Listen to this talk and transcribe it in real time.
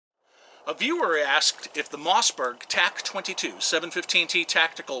A viewer asked if the Mossberg TAC-22 715T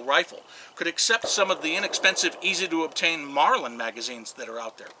tactical rifle could accept some of the inexpensive, easy-to-obtain Marlin magazines that are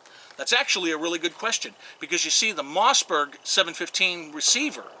out there. That's actually a really good question, because you see the Mossberg 715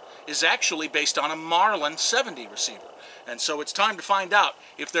 receiver is actually based on a Marlin 70 receiver. And so it's time to find out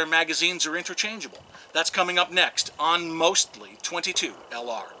if their magazines are interchangeable. That's coming up next on Mostly 22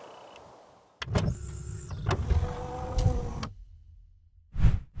 LR.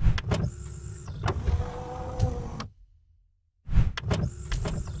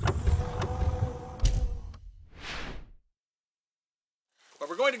 But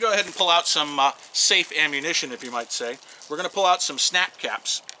we're going to go ahead and pull out some safe ammunition, if you might say. We're going to pull out some snap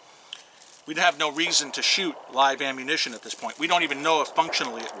caps. We'd have no reason to shoot live ammunition at this point. We don't even know if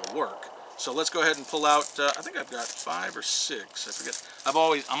functionally it will work. So let's go ahead and pull out, I think I've got 5 or 6, I forget. I'm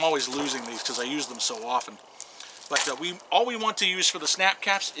always losing these because I use them so often. But all we want to use for the snap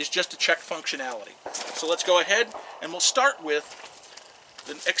caps is just to check functionality. So let's go ahead and we'll start with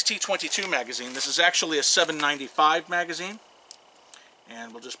the XT22 magazine. This is actually a 795 magazine.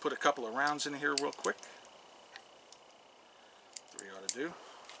 And we'll just put a couple of rounds in here real quick. 3 ought to do.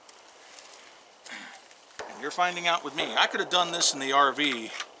 And you're finding out with me. I could have done this in the RV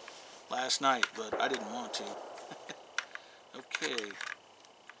last night, but I didn't want to. Okay.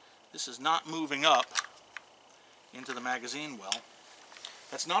 This is not moving up into the magazine well.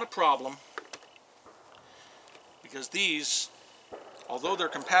 That's not a problem, because these, although they're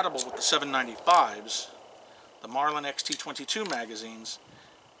compatible with the 795s, the Marlin XT22 magazines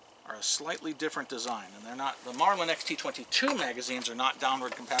are a slightly different design, and they're not. The Marlin XT22 magazines are not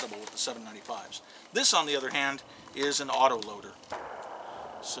downward compatible with the 795s. This, on the other hand, is an auto-loader.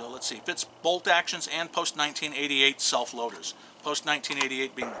 So let's see, fits bolt actions and post-1988 self-loaders.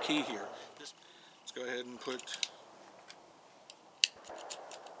 Post-1988 being the key here. Let's go ahead and put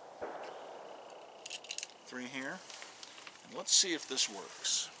 3 here, and let's see if this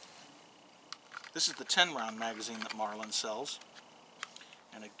works. This is the 10-round magazine that Marlin sells.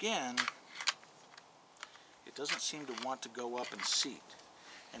 And again, it doesn't seem to want to go up and seat.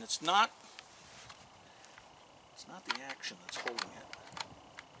 And it's not the action that's holding it.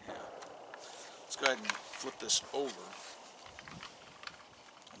 Yeah. Let's go ahead and flip this over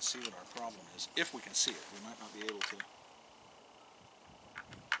and see what our problem is. If we can see it, we might not be able to.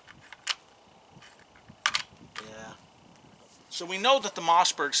 Yeah. So we know that the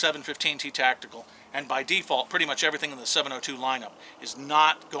Mossberg 715T Tactical, and by default pretty much everything in the 702 lineup, is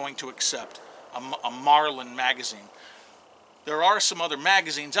not going to accept a Marlin magazine. There are some other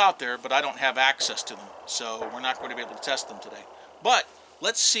magazines out there, but I don't have access to them, so we're not going to be able to test them today. But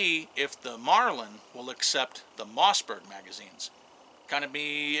let's see if the Marlin will accept the Mossberg magazines.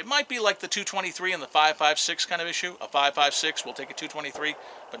 It might be like the 223 and the 5.56 kind of issue. A 5.56 will take a 223,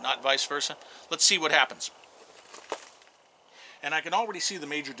 but not vice versa. Let's see what happens. And I can already see the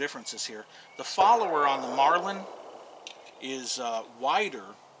major differences here. The follower on the Marlin is wider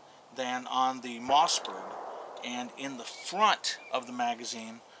than on the Mossberg, and in the front of the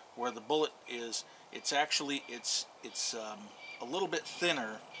magazine, where the bullet is, it's a little bit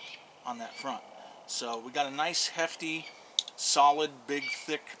thinner on that front. So we got a nice, hefty, solid, big,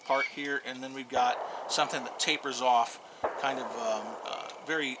 thick part here, and then we've got something that tapers off, kind of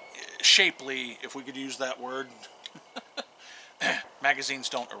very shapely, if we could use that word. Magazines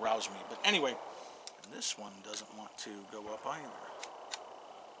don't arouse me, but anyway, this one doesn't want to go up either.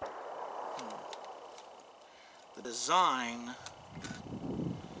 The design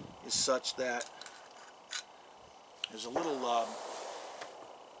is such that there's a little, let's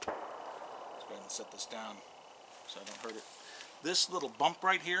go ahead and set this down so I don't hurt it. This little bump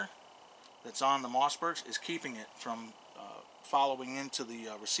right here that's on the Mossbergs is keeping it from following into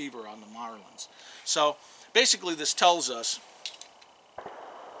the receiver on the Marlins. So basically this tells us,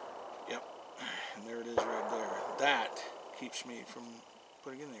 yep, and there it is right there. That keeps me from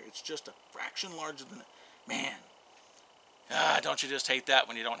putting in there. It's just a fraction larger than it. Man, don't you just hate that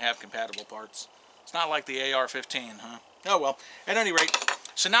when you don't have compatible parts? It's not like the AR-15, huh? Oh well, at any rate,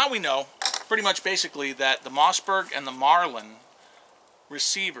 so now we know pretty much basically that the Mossberg and the Marlin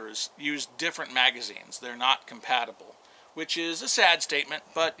receivers use different magazines. They're not compatible, which is a sad statement,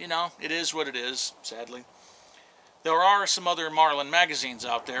 but you know, it is what it is, sadly. There are some other Marlin magazines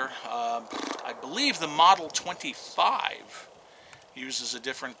out there. I believe the Model 25 uses a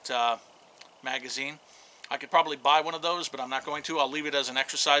different magazine. I could probably buy one of those, but I'm not going to. I'll leave it as an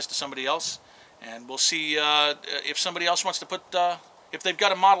exercise to somebody else, and we'll see if somebody else wants to put, if they've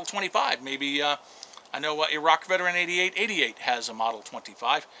got a Model 25, maybe I know Iraq Veteran 8888 has a Model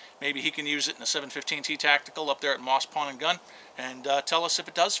 25. Maybe he can use it in a 715T Tactical up there at Moss Pawn and Gun and tell us if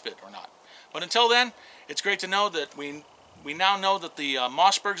it does fit or not. But until then, it's great to know that we now know that the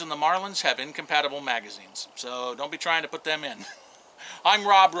Mossbergs and the Marlins have incompatible magazines. So don't be trying to put them in. I'm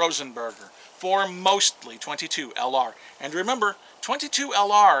Rob Rosenberger for Mostly 22 LR. And remember, 22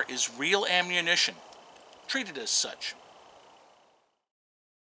 LR is real ammunition. Treat it as such.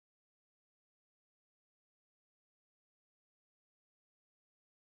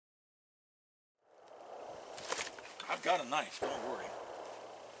 I've got a knife, don't worry.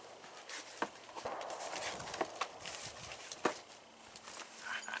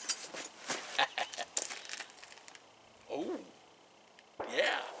 Oh,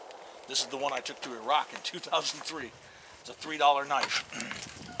 yeah. This is the one I took to Iraq in 2003. It's a $3 knife.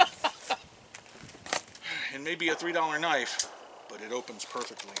 It may be a $3 knife, but it opens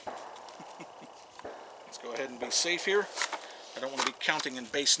perfectly. Let's go ahead and be safe here. I don't want to be counting in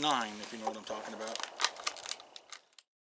base 9, if you know what I'm talking about.